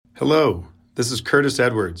Hello, this is Curtis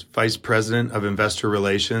Edwards, Vice President of Investor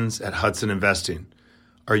Relations at Hudson Investing.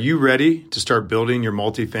 Are you ready to start building your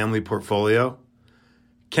multifamily portfolio?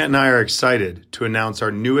 Kent and I are excited to announce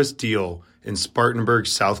our newest deal in Spartanburg,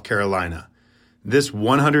 South Carolina. This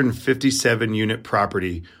 157-unit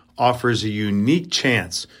property offers a unique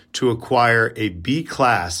chance to acquire a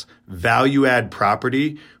B-class value-add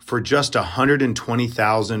property for just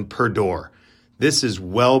 $120,000 per door. This is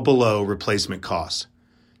well below replacement cost.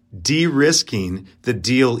 De-risking the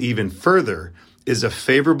deal even further is a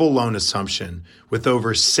favorable loan assumption with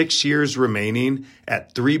over 6 years remaining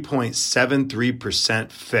at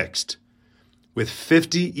 3.73% fixed. With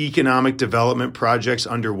 50 economic development projects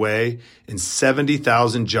underway and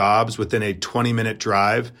 70,000 jobs within a 20-minute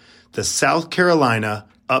drive, the South Carolina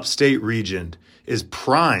upstate region is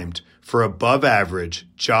primed for above-average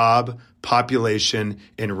job, population,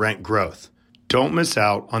 and rent growth. Don't miss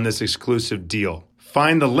out on this exclusive deal.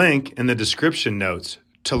 Find the link in the description notes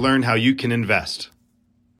to learn how you can invest.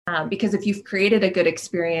 Because if you've created a good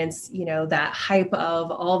experience, that hype of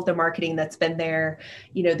all of the marketing that's been there,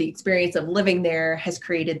 the experience of living there has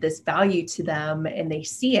created this value to them and they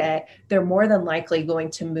see it, they're more than likely going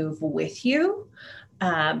to move with you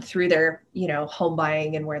through their, home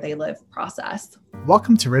buying and where they live process.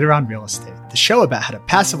 Welcome to Ritter on Real Estate, the show about how to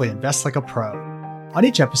passively invest like a pro. On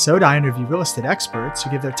each episode, I interview real estate experts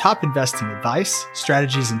who give their top investing advice,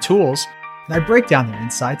 strategies, and tools, and I break down their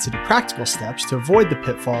insights into practical steps to avoid the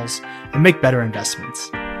pitfalls and make better investments.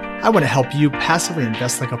 I want to help you passively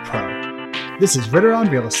invest like a pro. This is Ritter on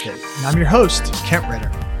Real Estate, and I'm your host, Kent Ritter.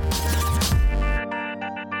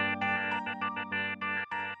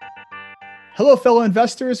 Hello, fellow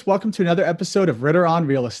investors. Welcome to another episode of Ritter on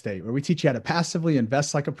Real Estate, where we teach you how to passively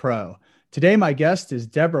invest like a pro. Today, my guest is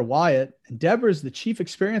Deborah Wyatt, and Deborah is the Chief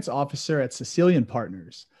Experience Officer at Sicilian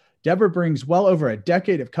Partners. Deborah brings well over a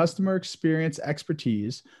decade of customer experience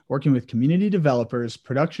expertise, working with community developers,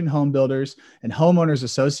 production home builders, and homeowners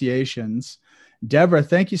associations. Deborah,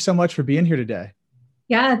 thank you so much for being here today.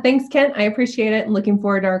 Yeah, thanks, Kent. I appreciate it and looking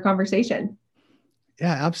forward to our conversation.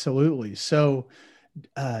 Yeah, absolutely. So,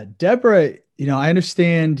 Deborah, I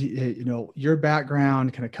understand, your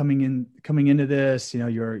background kind of coming into this,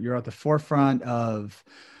 you're at the forefront of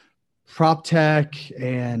prop tech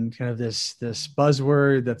and kind of this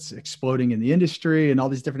buzzword that's exploding in the industry and all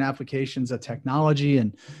these different applications of technology.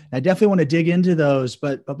 And I definitely want to dig into those.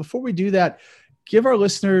 But before we do that, give our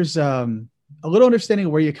listeners a little understanding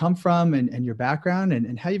of where you come from and your background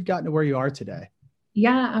and how you've gotten to where you are today.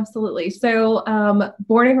 Yeah, absolutely. So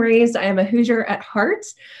born and raised, I am a Hoosier at heart.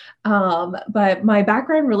 But my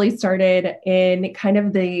background really started in kind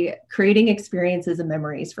of the creating experiences and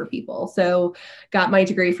memories for people. So got my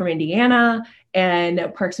degree from Indiana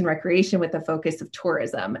and Parks and Recreation with the focus of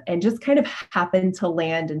tourism, and just kind of happened to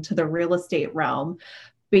land into the real estate realm,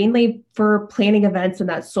 mainly for planning events and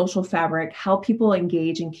that social fabric, how people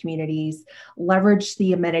engage in communities, leverage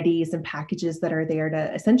the amenities and packages that are there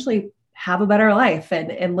to essentially have a better life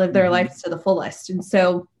and live their lives to the fullest. And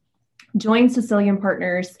so joined Sicilian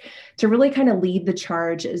Partners to really kind of lead the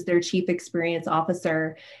charge as their Chief Experience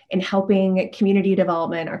Officer in helping community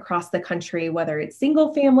development across the country, whether it's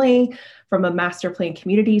single family from a master plan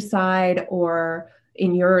community side, or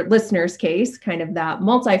in your listener's case, kind of that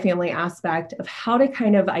multifamily aspect of how to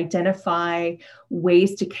kind of identify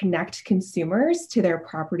ways to connect consumers to their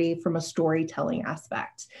property from a storytelling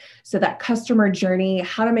aspect. So that customer journey,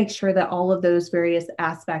 how to make sure that all of those various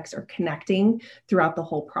aspects are connecting throughout the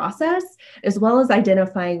whole process, as well as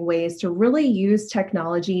identifying ways to really use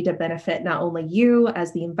technology to benefit not only you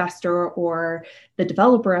as the investor or the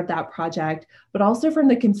developer of that project, but also from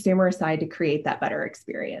the consumer side to create that better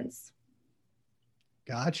experience.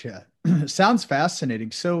 Gotcha. Sounds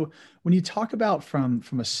fascinating. So when you talk about from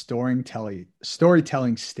a storytelling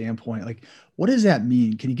standpoint, like what does that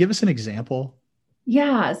mean? Can you give us an example?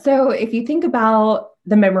 Yeah. So if you think about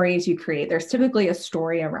the memories you create, there's typically a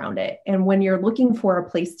story around it. And when you're looking for a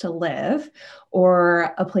place to live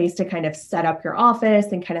or a place to kind of set up your office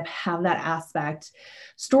and kind of have that aspect,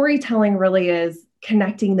 storytelling really is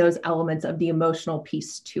connecting those elements of the emotional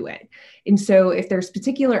piece to it. And so if there's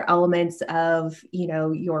particular elements of,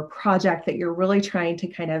 your project that you're really trying to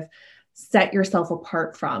kind of set yourself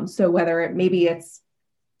apart from, so whether maybe it's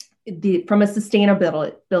from a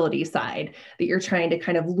sustainability side that you're trying to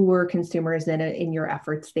kind of lure consumers in your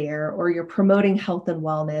efforts there, or you're promoting health and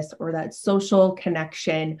wellness, or that social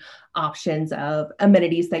connection options of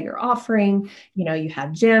amenities that you're offering. You have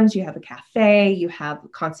gyms, you have a cafe, you have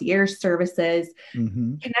concierge services,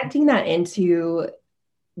 connecting that into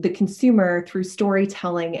the consumer through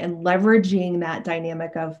storytelling and leveraging that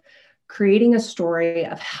dynamic of creating a story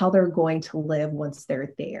of how they're going to live once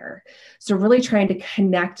they're there. So really trying to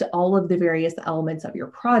connect all of the various elements of your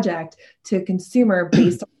project to a consumer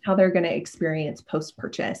based on how they're going to experience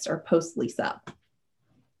post-purchase or post-lease up.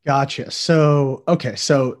 Gotcha. So, okay.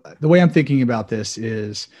 So the way I'm thinking about this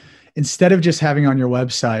is instead of just having on your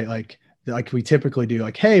website, like we typically do,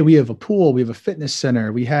 like, hey, we have a pool, we have a fitness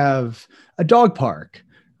center, we have a dog park,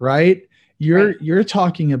 right? You're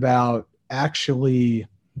talking about actually,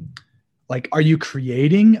 like, are you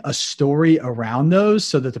creating a story around those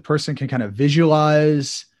so that the person can kind of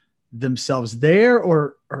visualize themselves there,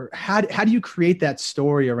 or how do you create that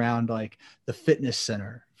story around like the fitness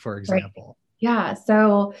center, for example? Right. Yeah.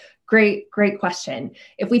 So great question.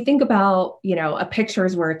 If we think about, a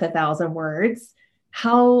picture's worth 1,000 words,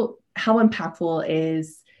 how impactful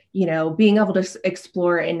is, being able to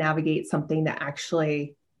explore and navigate something that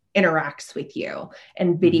actually interacts with you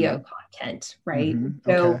and video content, right?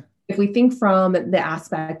 So if we think from the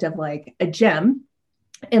aspect of like a gym,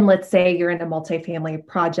 and let's say you're in a multifamily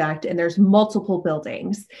project and there's multiple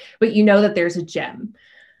buildings, but you know that there's a gym.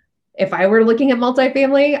 If I were looking at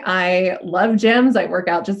multifamily, I love gyms. I work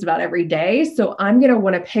out just about every day. So I'm going to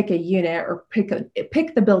want to pick a unit or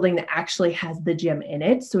pick the building that actually has the gym in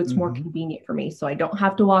it. So it's more convenient for me. So I don't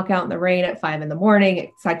have to walk out in the rain at 5 a.m,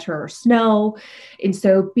 et cetera, or snow. And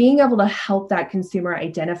so being able to help that consumer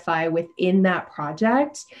identify within that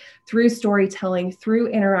project through storytelling,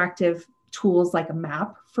 through interactive tools like a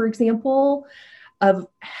map, for example, of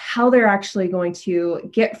how they're actually going to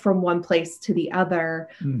get from one place to the other,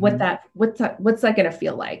 what's that going to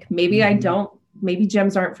feel like? Maybe maybe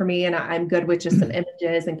gyms aren't for me and I'm good with just some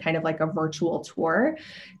images and kind of like a virtual tour.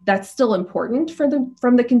 That's still important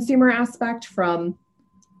from the consumer aspect, from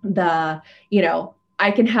the,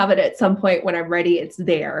 I can have it at some point when I'm ready, it's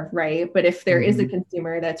there, right? But if there is a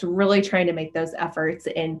consumer that's really trying to make those efforts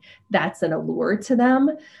and that's an allure to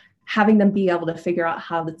them, having them be able to figure out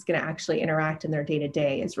how that's going to actually interact in their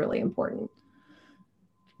day-to-day is really important.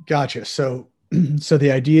 Gotcha. So the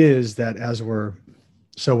idea is that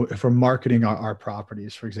if we're marketing our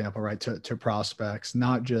properties, for example, right, to prospects,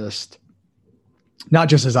 not just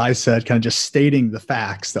as I said, kind of just stating the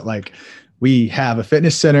facts that like we have a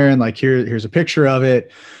fitness center and like here's a picture of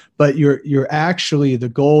it, but you're actually, the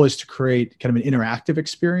goal is to create kind of an interactive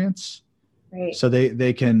experience. Right. So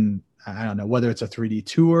they can, I don't know, whether it's a 3D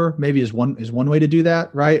tour, maybe is one way to do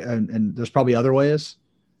that, right? And there's probably other ways.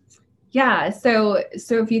 Yeah. So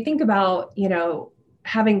if you think about,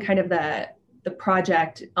 having kind of the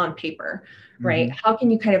project on paper, right? How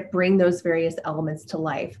can you kind of bring those various elements to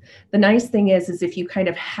life? The nice thing is if you kind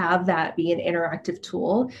of have that be an interactive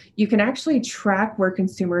tool, you can actually track where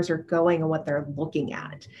consumers are going and what they're looking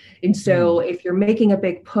at. And so if you're making a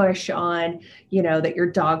big push on, that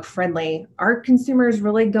you're dog friendly, are consumers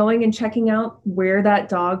really going and checking out where that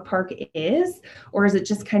dog park is? Or is it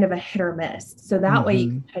just kind of a hit or miss? So that way you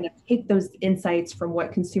can kind of take those insights from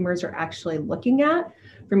what consumers are actually looking at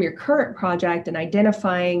from your current project and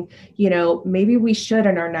identifying, maybe we should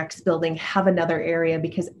in our next building have another area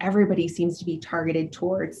because everybody seems to be targeted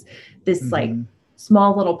towards this like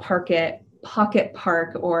small little pocket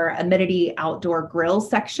park or amenity outdoor grill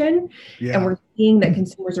section. Yeah. And we're seeing that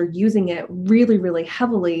consumers are using it really, really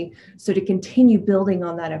heavily. So to continue building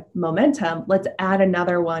on that momentum, let's add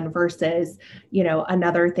another one versus,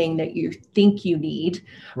 another thing that you think you need,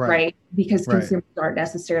 right? Because consumers aren't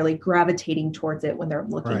necessarily gravitating towards it when they're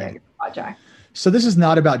looking at your project. So this is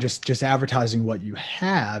not about just advertising what you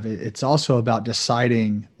have. It's also about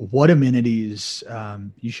deciding what amenities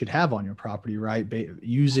you should have on your property, right?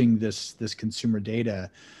 Using this consumer data.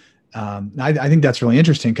 I think that's really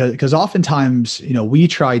interesting because oftentimes, we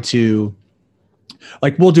try to,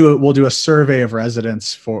 like, we'll do a survey of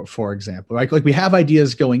residents, for example, right? Like we have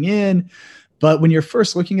ideas going in, but when you're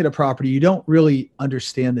first looking at a property, you don't really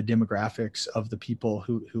understand the demographics of the people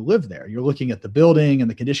who live there. You're looking at the building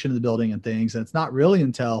and the condition of the building and things. And it's not really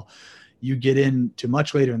until you get into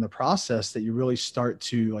much later in the process that you really start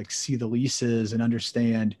to like see the leases and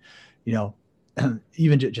understand,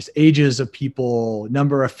 even just ages of people,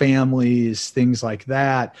 number of families, things like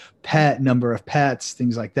that, number of pets,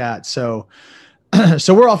 things like that. So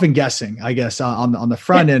we're often guessing, I guess, on the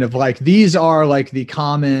front end of like, these are like the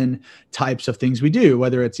common types of things we do,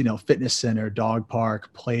 whether it's, fitness center, dog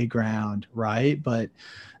park, playground, right? But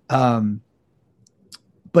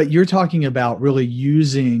you're talking about really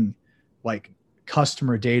using like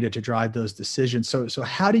customer data to drive those decisions. So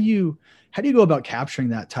how do you go about capturing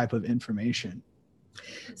that type of information?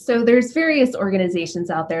 So there's various organizations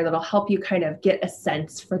out there that'll help you kind of get a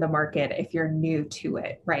sense for the market if you're new to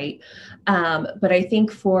it, right? But I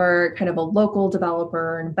think for kind of a local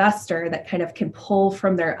developer or investor that kind of can pull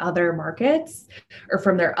from their other markets or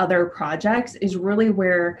from their other projects is really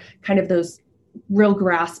where kind of those real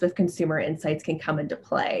grasp of consumer insights can come into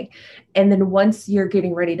play. And then once you're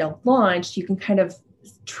getting ready to launch, you can kind of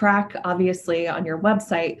track, obviously, on your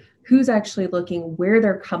website who's actually looking, where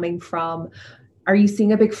they're coming from. Are you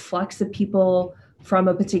seeing a big flux of people from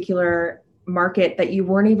a particular market that you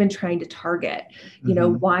weren't even trying to target? You know,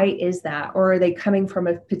 why is that? Or are they coming from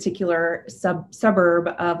a particular suburb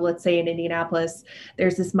of, let's say in Indianapolis,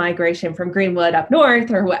 there's this migration from Greenwood up north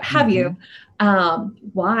or what have you?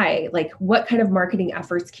 Why? Like, what kind of marketing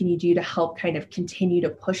efforts can you do to help kind of continue to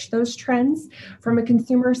push those trends from a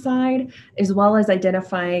consumer side, as well as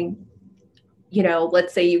identifying, you know,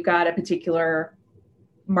 let's say you've got a particular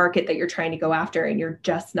market that you're trying to go after and you're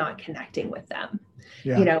just not connecting with them.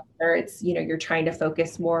 Yeah. You know, or it's, you know, you're trying to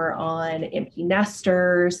focus more on empty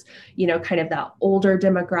nesters, you know, kind of that older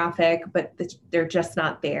demographic, but they're just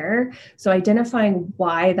not there. So identifying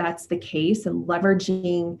why that's the case and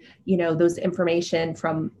leveraging, you know, those information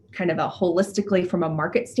from kind of a holistically from a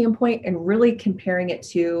market standpoint and really comparing it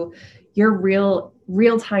to your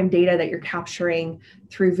real-time data that you're capturing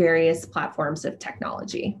through various platforms of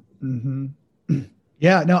technology.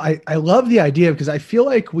 Yeah, no, I love the idea because I feel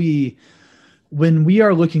like when we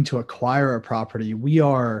are looking to acquire a property,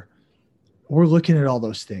 we're looking at all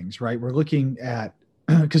those things, right? We're looking at,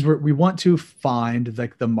 because we want to find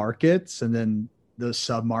like the markets and then the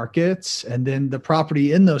sub-markets and then the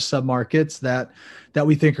property in those sub-markets that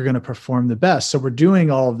we think are going to perform the best. So we're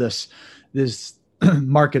doing all of this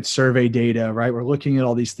market survey data, right? We're looking at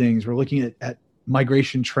all these things. We're looking at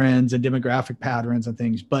migration trends and demographic patterns and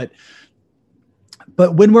things. But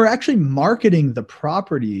when we're actually marketing the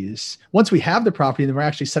properties, once we have the property, then we're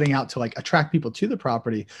actually setting out to like attract people to the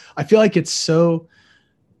property. I feel like it's so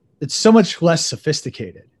much less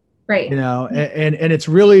sophisticated, right? You know, and it's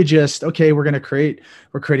really just, okay, we're creating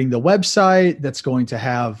the website that's going to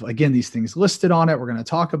have, again, these things listed on it. We're going to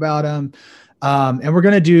talk about them. And we're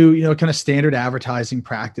going to do, you know, kind of standard advertising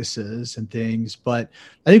practices and things. But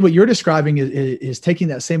I think what you're describing is taking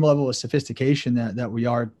that same level of sophistication that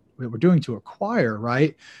we're doing to acquire,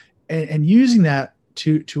 right? And using that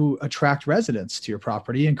to attract residents to your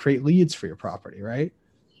property and create leads for your property, right?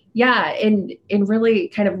 Yeah. And really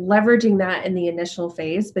kind of leveraging that in the initial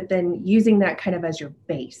phase, but then using that kind of as your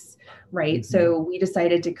base, right? So we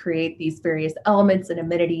decided to create these various elements and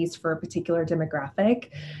amenities for a particular demographic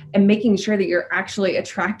and making sure that you're actually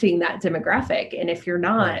attracting that demographic. And if you're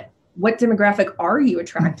not, what demographic are you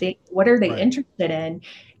attracting? What are they interested in?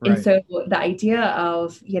 And so the idea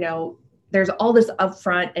of, you know, there's all this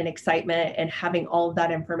upfront and excitement and having all of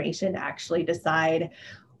that information to actually decide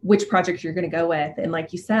which project you're going to go with. And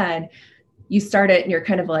like you said, you start it and you're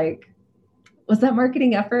kind of like, was that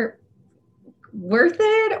marketing effort worth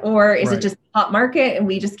it? Or is it just hot market and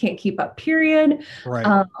we just can't keep up, period?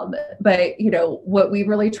 But, you know, what we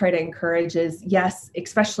really try to encourage is, yes,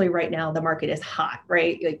 especially right now, the market is hot,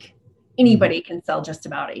 right? Like anybody can sell just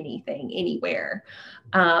about anything, anywhere.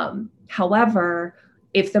 However,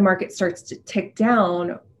 if the market starts to tick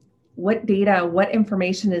down, what data, what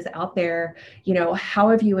information is out there? You know, how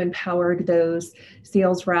have you empowered those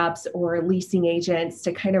sales reps or leasing agents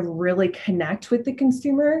to kind of really connect with the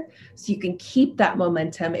consumer so you can keep that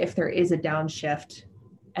momentum if there is a downshift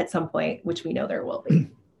at some point, which we know there will be.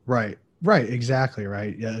 Right. Exactly.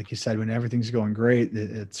 Right. Yeah. Like you said, when everything's going great,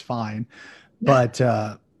 it's fine. But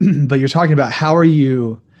you're talking about how are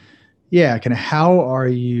you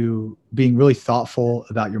being really thoughtful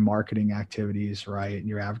about your marketing activities, right? And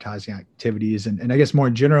your advertising activities. And I guess more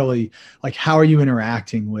generally, like, how are you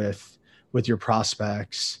interacting with your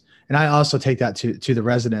prospects? And I also take that to the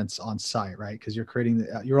residents on site, right? Because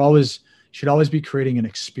should always be creating an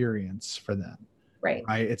experience for them. Right.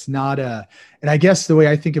 It's not and I guess the way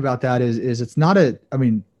I think about that is it's not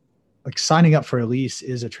like signing up for a lease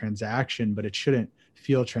is a transaction, but it shouldn't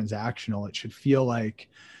feel transactional. It should feel like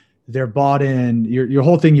they're bought in. Your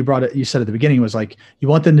whole thing you said at the beginning was like, you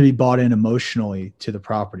want them to be bought in emotionally to the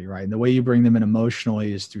property, right? And the way you bring them in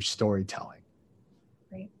emotionally is through storytelling.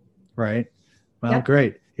 Right. Well,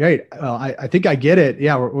 great. Well, I think I get it.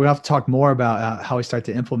 Yeah. We'll have to talk more about how we start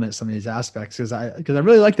to implement some of these aspects because I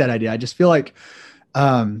really like that idea. I just feel like,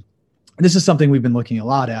 this is something we've been looking a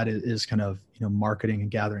lot at is kind of, you know, marketing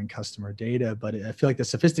and gathering customer data, but I feel like the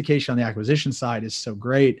sophistication on the acquisition side is so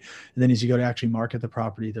great. And then as you go to actually market the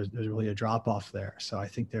property, there's really a drop off there. So I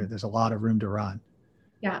think there's a lot of room to run.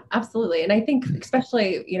 Yeah, absolutely. And I think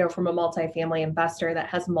especially, from a multifamily investor that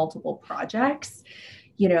has multiple projects,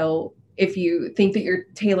 if you think that you're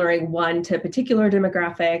tailoring one to a particular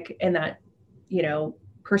demographic and that,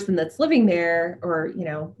 person that's living there or,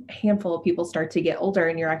 a handful of people start to get older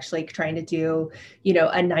and you're actually trying to do,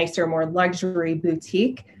 a nicer, more luxury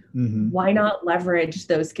boutique, why not leverage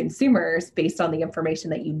those consumers based on the information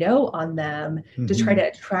that you know on them to try to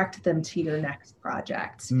attract them to your next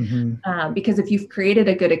project? Because if you've created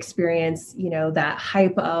a good experience, that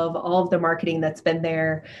hype of all of the marketing that's been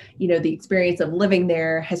there, the experience of living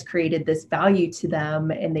there has created this value to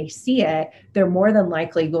them and they see it, they're more than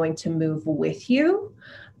likely going to move with you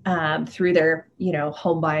through their,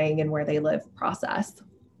 home buying and where they live process.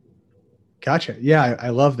 Gotcha. Yeah, I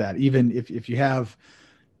love that. Even if you have,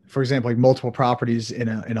 for example, like multiple properties in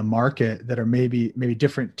a market that are maybe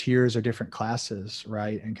different tiers or different classes,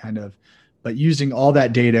 right? And but using all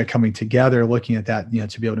that data coming together, looking at that,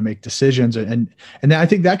 to be able to make decisions. And then I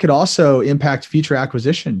think that could also impact future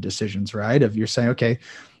acquisition decisions, right? If you're saying, okay,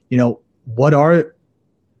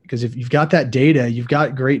 because if you've got that data, you've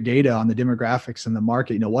got great data on the demographics in the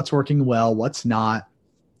market, what's working well, what's not,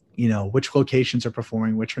 which locations are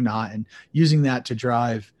performing, which are not, and using that to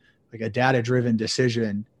drive like a data-driven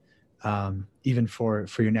decision, even for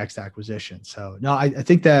your next acquisition. So no, I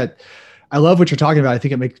think that I love what you're talking about. I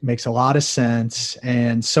think it makes a lot of sense.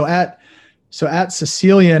 And so at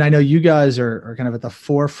Cecilia, and I know you guys are kind of at the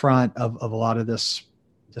forefront of a lot of this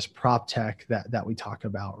prop tech that we talk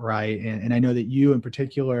about, right? And I know that you in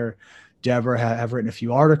particular, Deborah, have written a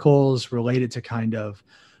few articles related to kind of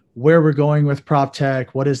where we're going with prop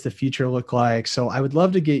tech. What does the future look like? So I would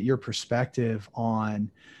love to get your perspective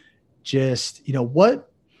on just,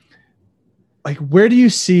 where do you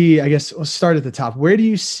see, I guess let's start at the top. Where do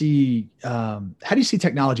you see, how do you see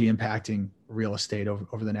technology impacting real estate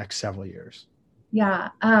over the next several years? Yeah.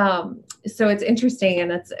 So it's interesting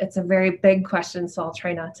and it's a very big question. So I'll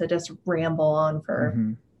try not to just ramble on for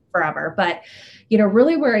forever, but,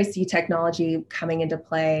 really where I see technology coming into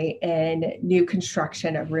play in new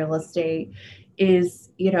construction of real estate is,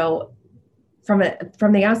 from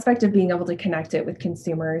the aspect of being able to connect it with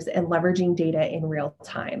consumers and leveraging data in real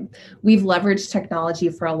time. We've leveraged technology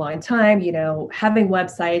for a long time, having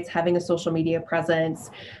websites, having a social media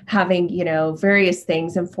presence, having, various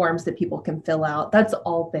things and forms that people can fill out. That's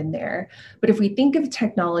all been there. But if we think of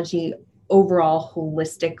technology overall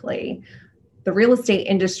holistically, the real estate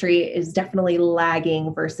industry is definitely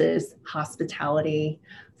lagging versus hospitality,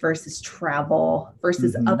 versus travel,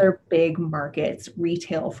 versus other big markets,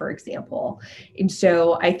 retail, for example. And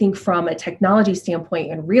so I think from a technology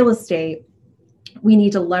standpoint in real estate, we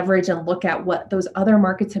need to leverage and look at what those other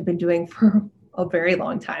markets have been doing for a very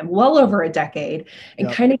long time, well over a decade,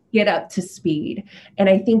 and kind of get up to speed. And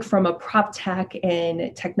I think from a prop tech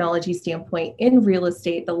and technology standpoint in real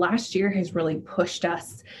estate, the last year has really pushed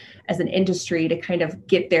us as an industry to kind of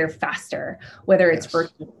get there faster, whether it's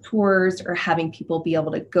virtual tours or having people be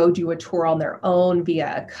able to go do a tour on their own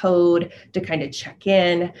via a code to kind of check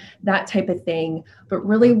in, that type of thing. But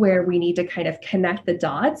really where we need to kind of connect the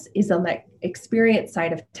dots is on that experience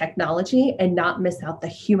side of technology and not miss out the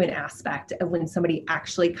human aspect of when somebody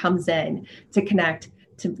actually comes in to connect,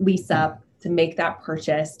 to lease up, to make that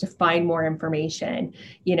purchase, to find more information.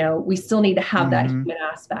 We still need to have that human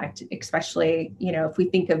aspect, especially, if we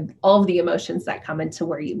think of all of the emotions that come into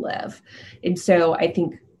where you live. And so I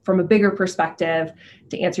think from a bigger perspective,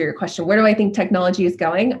 to answer your question, where do I think technology is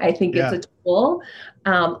going? I think it's a tool,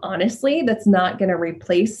 honestly, that's not going to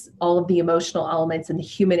replace all of the emotional elements and the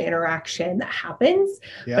human interaction that happens.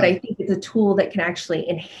 But I think it's a tool that can actually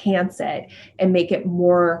enhance it and make it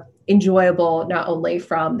more enjoyable, not only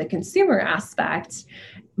from the consumer aspect,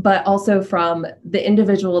 but also from the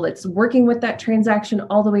individual that's working with that transaction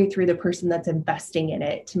all the way through the person that's investing in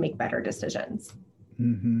it to make better decisions.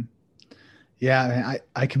 Yeah,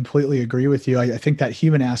 I completely agree with you. I think that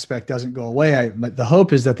human aspect doesn't go away. But the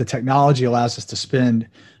hope is that the technology allows us to spend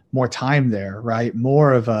more time there, right?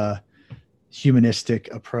 More of a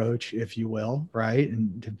humanistic approach, if you will, right?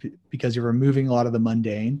 And because you're removing a lot of the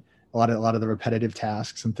mundane, a lot of the repetitive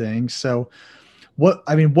tasks and things. So what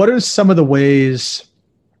are some of the ways?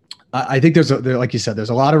 I think like you said, there's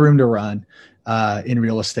a lot of room to run in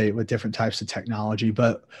real estate with different types of technology,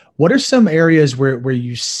 but what are some areas where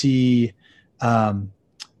you see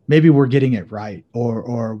maybe we're getting it right,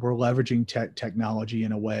 or we're leveraging technology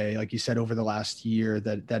in a way, like you said, over the last year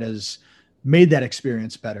that has made that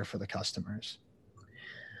experience better for the customers?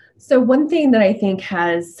 So one thing that I think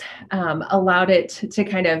has allowed it to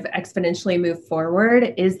kind of exponentially move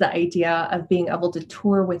forward is the idea of being able to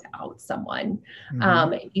tour without someone.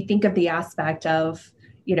 You think of the aspect of,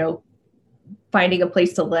 you know, finding a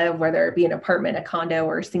place to live, whether it be an apartment, a condo,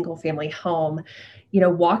 or a single family home,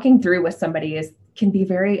 walking through with somebody can be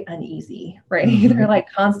very uneasy, right? Mm-hmm. They're like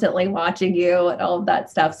constantly watching you and all of that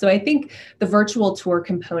stuff. So I think the virtual tour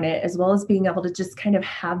component, as well as being able to just kind of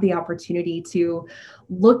have the opportunity to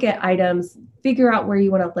look at items, figure out where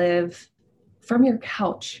you want to live from your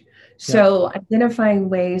couch. So identifying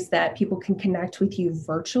ways that people can connect with you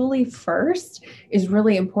virtually first is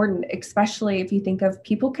really important, especially if you think of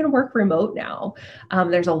people can work remote now.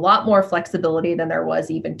 There's a lot more flexibility than there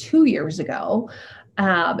was even 2 years ago.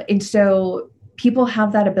 And so people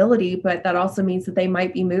have that ability, but that also means that they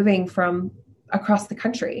might be moving from across the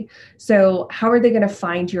country. So how are they going to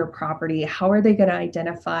find your property? How are they going to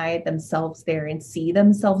identify themselves there and see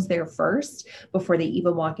themselves there first before they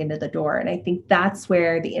even walk into the door? And I think that's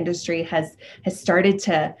where the industry has started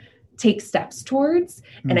to take steps towards.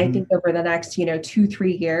 And I think over the next,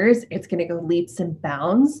 2-3 years, it's going to go leaps and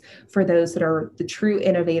bounds for those that are the true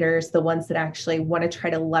innovators, the ones that actually want to try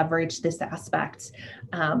to leverage this aspect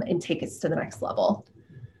and take us to the next level.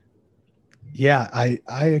 Yeah,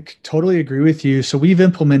 I totally agree with you. So we've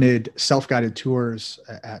implemented self-guided tours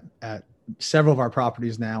at several of our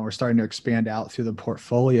properties now. We're starting to expand out through the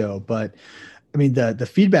portfolio, but I mean, the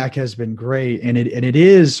feedback has been great, and it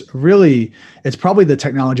is really, it's probably the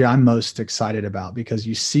technology I'm most excited about, because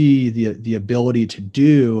you see the ability to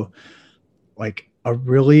do like a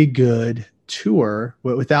really good tour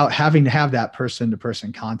without having to have that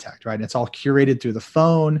person-to-person contact, right? And it's all curated through the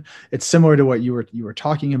phone. It's similar to what you were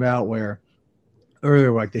talking about, where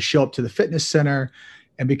earlier, like they show up to the fitness center,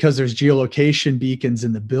 and because there's geolocation beacons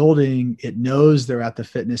in the building, it knows they're at the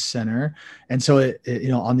fitness center. And so it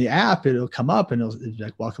on the app, it'll come up and it'll be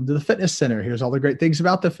like, welcome to the fitness center. Here's all the great things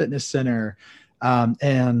about the fitness center.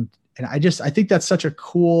 And I think that's such a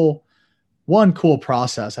cool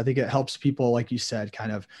process. I think it helps people, like you said,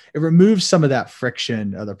 it removes some of that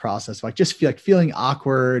friction of the process, like just feeling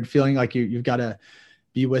awkward, feeling like you've got to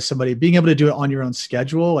be with somebody, being able to do it on your own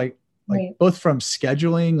schedule, like right. Both from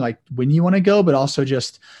scheduling, like when you want to go, but also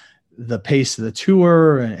just the pace of the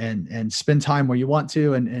tour and spend time where you want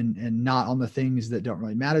to, and not on the things that don't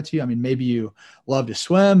really matter to you. I mean, maybe you love to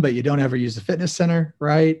swim, but you don't ever use the fitness center,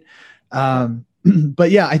 right?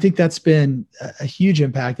 But yeah, I think that's been a huge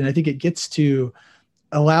impact. And I think it gets to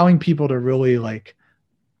allowing people to really like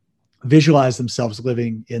visualize themselves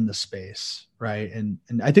living in the space, right? And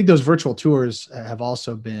I think those virtual tours have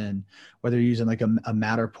also been, whether you're using like a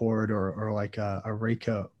Matterport or like a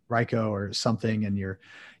Ryko or something, and you're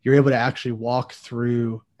able to actually walk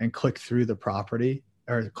through and click through the property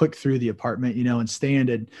or click through the apartment, and stand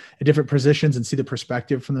at different positions and see the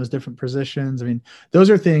perspective from those different positions. I mean, those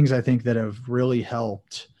are things I think that have really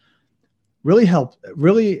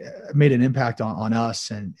made an impact on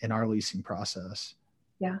us and in our leasing process.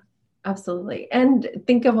 Yeah. Absolutely. And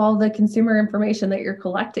think of all the consumer information that you're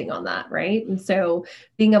collecting on that, right? And so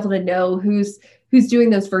being able to know who's doing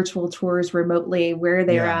those virtual tours remotely, where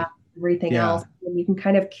they're at, everything else, and you can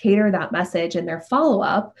kind of cater that message and their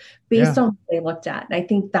follow-up based on what they looked at. And I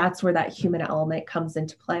think that's where that human element comes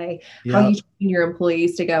into play. How you train your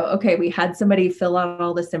employees to go, okay, we had somebody fill out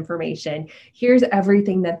all this information. Here's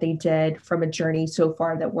everything that they did from a journey so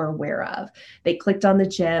far that we're aware of. They clicked on the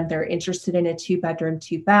gym. They're interested in a 2-bedroom,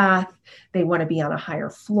 2-bath. They want to be on a higher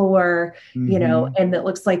floor, and it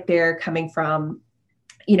looks like they're coming from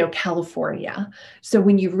California. So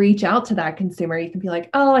when you reach out to that consumer, you can be like,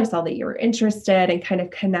 oh, I saw that you were interested, and kind of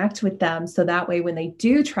connect with them. So that way, when they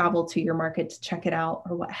do travel to your market to check it out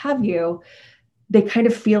or what have you, they kind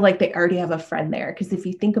of feel like they already have a friend there. Because if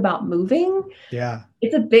you think about moving,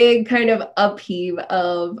 it's a big kind of upheave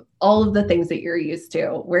of all of the things that you're used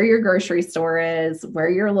to, where your grocery store is, where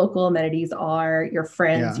your local amenities are, your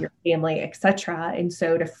friends, your family, etc. And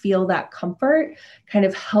so to feel that comfort kind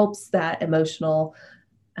of helps that emotional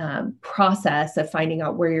process of finding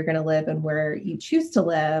out where you're going to live and where you choose to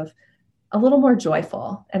live a little more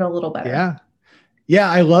joyful and a little better. Yeah.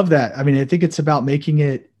 I love that. I mean, I think it's about making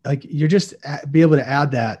it like you're just be able to add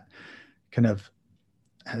that kind of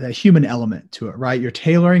that human element to it, right? You're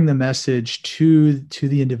tailoring the message to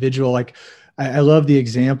the individual. Like I love the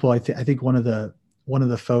example. I think one of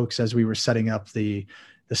the folks, as we were setting up the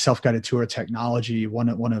self-guided tour technology, one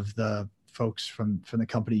of the folks from the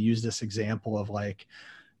company used this example of like,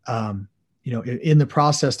 in the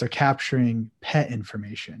process, they're capturing pet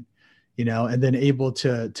information, and then able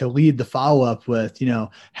to lead the follow-up with,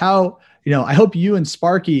 how, I hope you and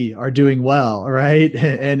Sparky are doing well. Right.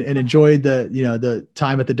 And enjoyed the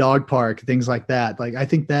time at the dog park, things like that. Like, I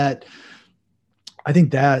think that I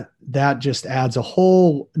think that just adds a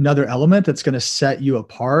whole another element that's going to set you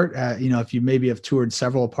apart. If you maybe have toured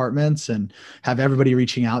several apartments and have everybody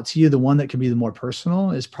reaching out to you, the one that can be the more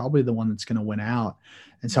personal is probably the one that's going to win out.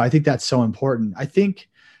 And so I think that's so important.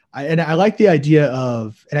 I like the idea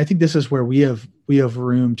of, and I think this is where we have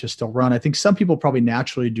room to still run. I think some people probably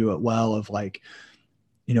naturally do it well of like,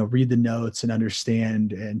 read the notes and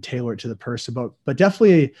understand and tailor it to the person, but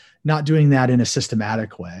definitely not doing that in a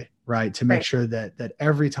systematic way, right? To make sure that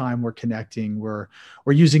every time we're connecting, we're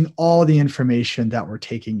using all the information that we're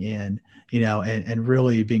taking in, and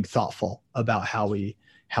really being thoughtful about how we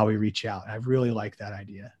reach out. And I really like that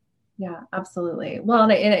idea. Yeah, absolutely. Well,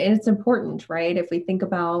 and it's important, right? If we think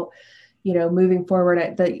about, moving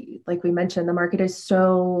forward, like we mentioned, the market is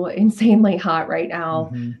so insanely hot right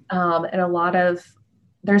now. Mm-hmm. And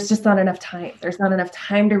there's just not enough time. There's not enough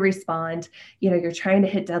time to respond. You're trying to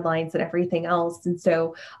hit deadlines and everything else. And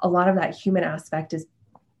so a lot of that human aspect is,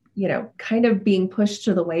 kind of being pushed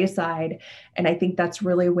to the wayside. And I think that's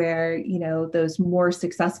really where, those more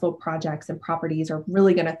successful projects and properties are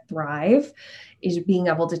really going to thrive, is being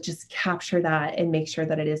able to just capture that and make sure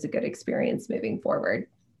that it is a good experience moving forward.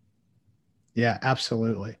 Yeah,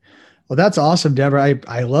 absolutely. Well, that's awesome, Deborah.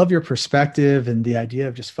 I love your perspective and the idea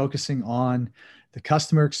of just focusing on the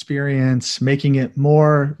customer experience, making it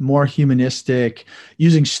more humanistic,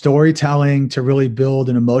 using storytelling to really build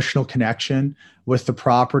an emotional connection with the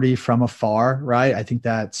property from afar, right? I think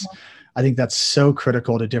that's so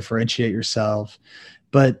critical to differentiate yourself.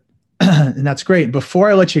 But and that's great. Before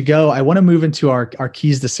I let you go, I want to move into our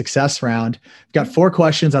keys to success round. I've got 4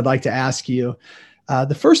 questions I'd like to ask you.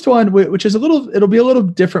 The first one, which is it'll be a little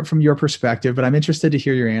different from your perspective, but I'm interested to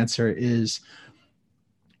hear your answer, is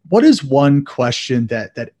what is one question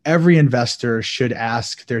that every investor should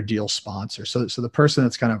ask their deal sponsor? So the person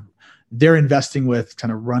that's they're investing with,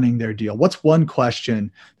 kind of running their deal. What's one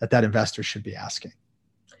question that investor should be asking?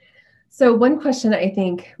 So one question I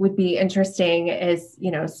think would be interesting is,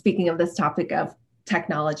 speaking of this topic of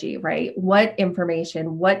technology, right? What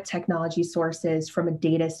information, what technology sources from a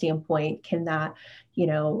data standpoint can that,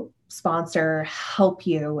 sponsor help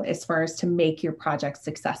you as far as to make your project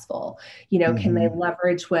successful? Mm-hmm. Can they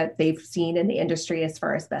leverage what they've seen in the industry as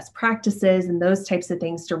far as best practices and those types of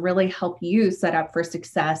things to really help you set up for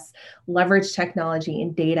success, leverage technology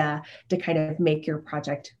and data to kind of make your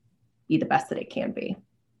project be the best that it can be?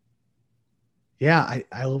 Yeah,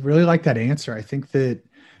 I really like that answer. I think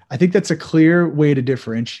that's a clear way to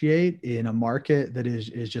differentiate in a market that is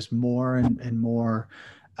just more and more,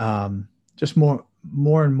 just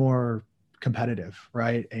more and more competitive,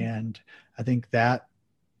 right? And I think that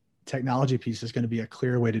technology piece is going to be a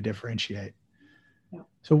clear way to differentiate. Yeah.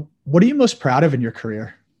 So what are you most proud of in your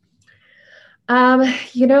career?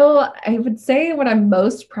 I would say what I'm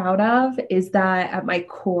most proud of is that at my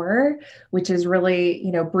core, which is really,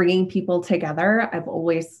 bringing people together, I've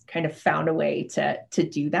always kind of found a way to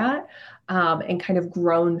do that, and kind of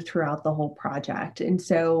grown throughout the whole project. And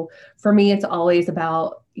so for me, it's always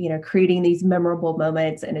about, creating these memorable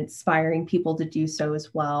moments and inspiring people to do so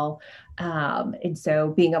as well. And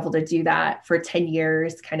so being able to do that for 10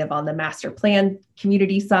 years, kind of on the master plan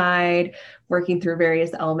community side, working through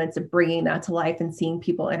various elements of bringing that to life and seeing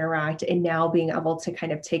people interact, and now being able to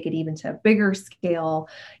kind of take it even to a bigger scale,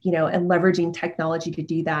 and leveraging technology to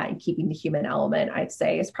do that and keeping the human element, I'd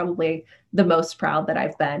say is probably the most proud that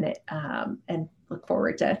I've been, and look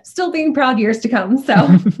forward to still being proud years to come.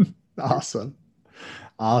 So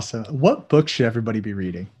Awesome. What book should everybody be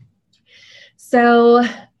reading? So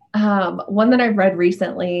one that I've read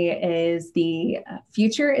recently is The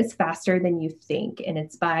Future is Faster Than You Think, and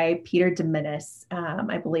it's by Peter Diamandis.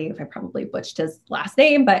 I believe I probably butchered his last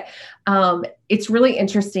name, but it's really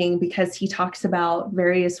interesting because he talks about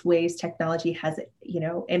various ways technology has,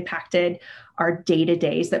 impacted our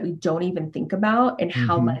day-to-days that we don't even think about, and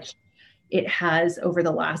how much it has over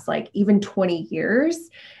the last, even 20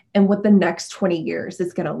 years. And what the next 20 years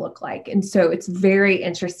is going to look like. And so it's very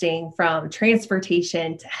interesting, from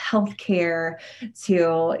transportation to healthcare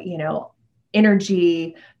to,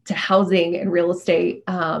 energy to housing and real estate,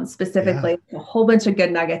 specifically. A whole bunch of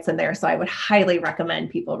good nuggets in there. So I would highly recommend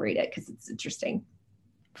people read it because it's interesting.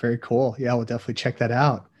 Very cool. Yeah, we'll definitely check that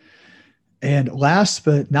out. And last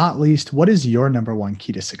but not least, what is your number one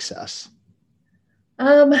key to success?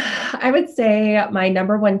 I would say my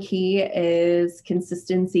number one key is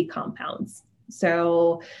consistency compounds.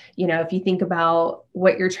 So, if you think about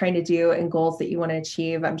what you're trying to do and goals that you want to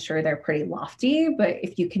achieve, I'm sure they're pretty lofty, but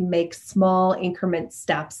if you can make small increment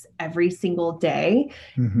steps every single day,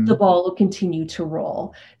 the ball will continue to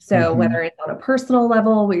roll. So whether it's on a personal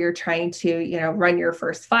level where you're trying to, run your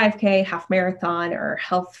first 5K, half marathon, or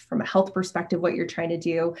from a health perspective, what you're trying to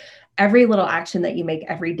do, every little action that you make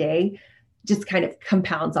every day just kind of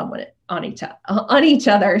compounds on each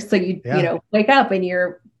other. So you wake up and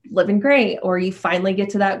you're living great, or you finally get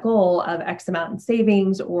to that goal of X amount in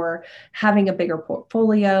savings or having a bigger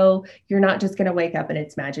portfolio. You're not just going to wake up and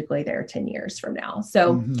it's magically there 10 years from now.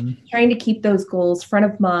 So trying to keep those goals front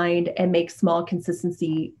of mind and make small,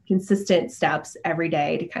 consistent steps every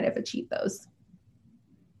day to kind of achieve those.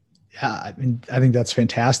 Yeah, I think that's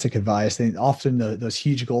fantastic advice. I think often those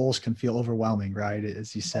huge goals can feel overwhelming, right?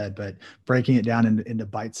 As you said, but breaking it down into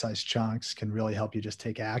bite-sized chunks can really help you just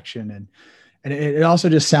take action. And it also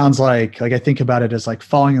just sounds like I think about it as like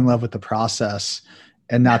falling in love with the process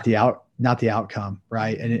and not the outcome,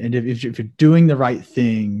 right? And if you're doing the right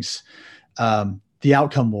things, the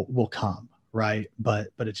outcome will come, right? But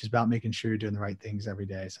it's just about making sure you're doing the right things every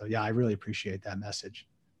day. So yeah, I really appreciate that message.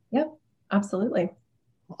 Yep, absolutely.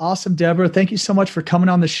 Awesome, Deborah. Thank you so much for coming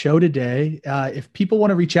on the show today. If people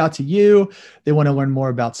want to reach out to you, they want to learn more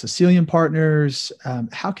about Sicilian Partners,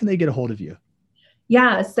 how can they get a hold of you?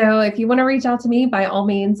 Yeah. So if you want to reach out to me, by all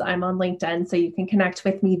means, I'm on LinkedIn, so you can connect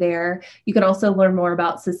with me there. You can also learn more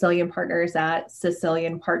about Sicilian Partners at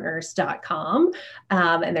sicilianpartners.com.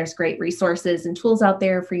 And there's great resources and tools out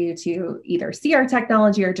there for you to either see our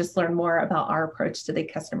technology or just learn more about our approach to the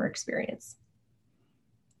customer experience.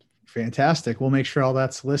 Fantastic. We'll make sure all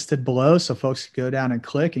that's listed below so folks can go down and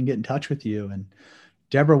click and get in touch with you. And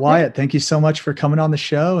Deborah Wyatt, thank you so much for coming on the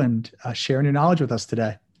show and sharing your knowledge with us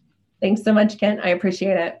today. Thanks so much, Kent. I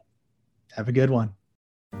appreciate it. Have a good one.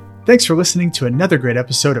 Thanks for listening to another great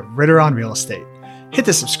episode of Ritter on Real Estate. Hit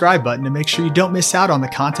the subscribe button to make sure you don't miss out on the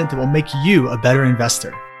content that will make you a better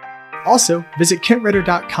investor. Also, visit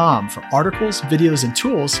KentRitter.com for articles, videos, and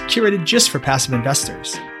tools curated just for passive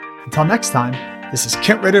investors. Until next time, this is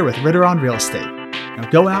Kent Ritter with Ritter on Real Estate. Now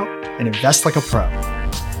go out and invest like a pro.